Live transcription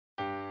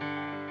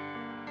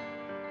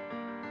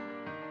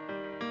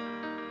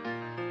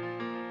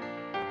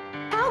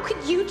How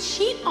could you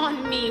cheat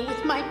on me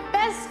with my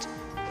best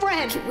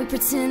friend? Can we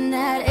pretend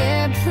that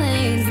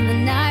airplanes in the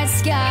night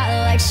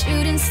sky like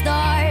shooting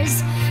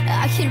stars?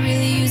 I could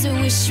really use a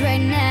wish right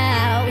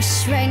now,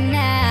 wish right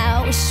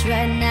now, wish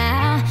right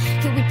now.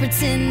 Can we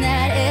pretend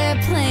that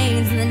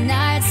airplanes in the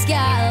night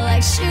sky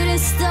like shooting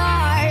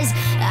stars?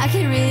 I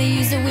could really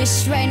use a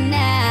wish right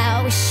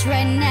now, wish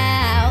right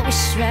now,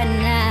 wish right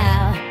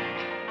now.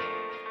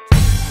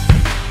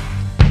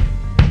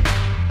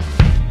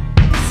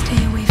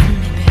 Stay away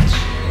from me, bitch.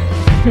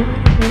 No, I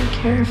don't really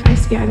care if I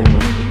see either one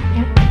of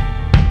you again.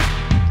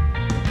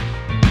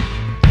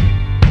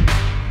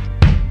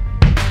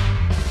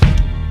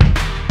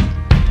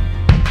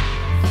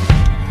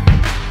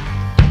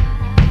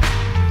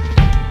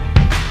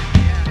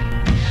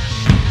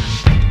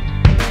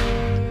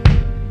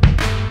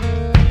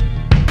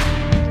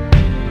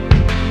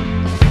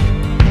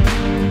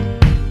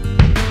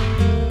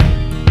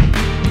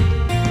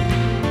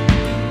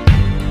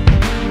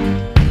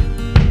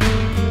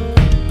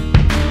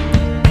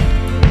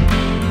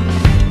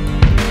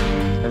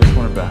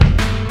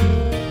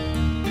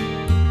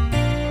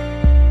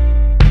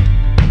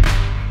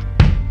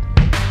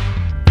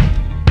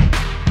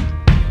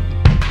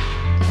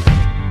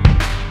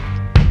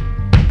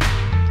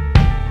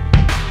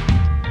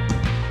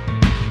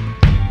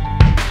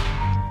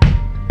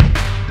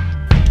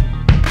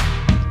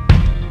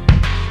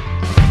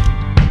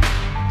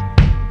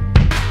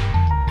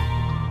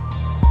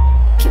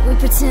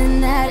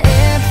 Pretend that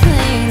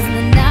airplanes in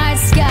the night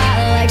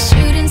sky like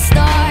shooting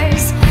stars.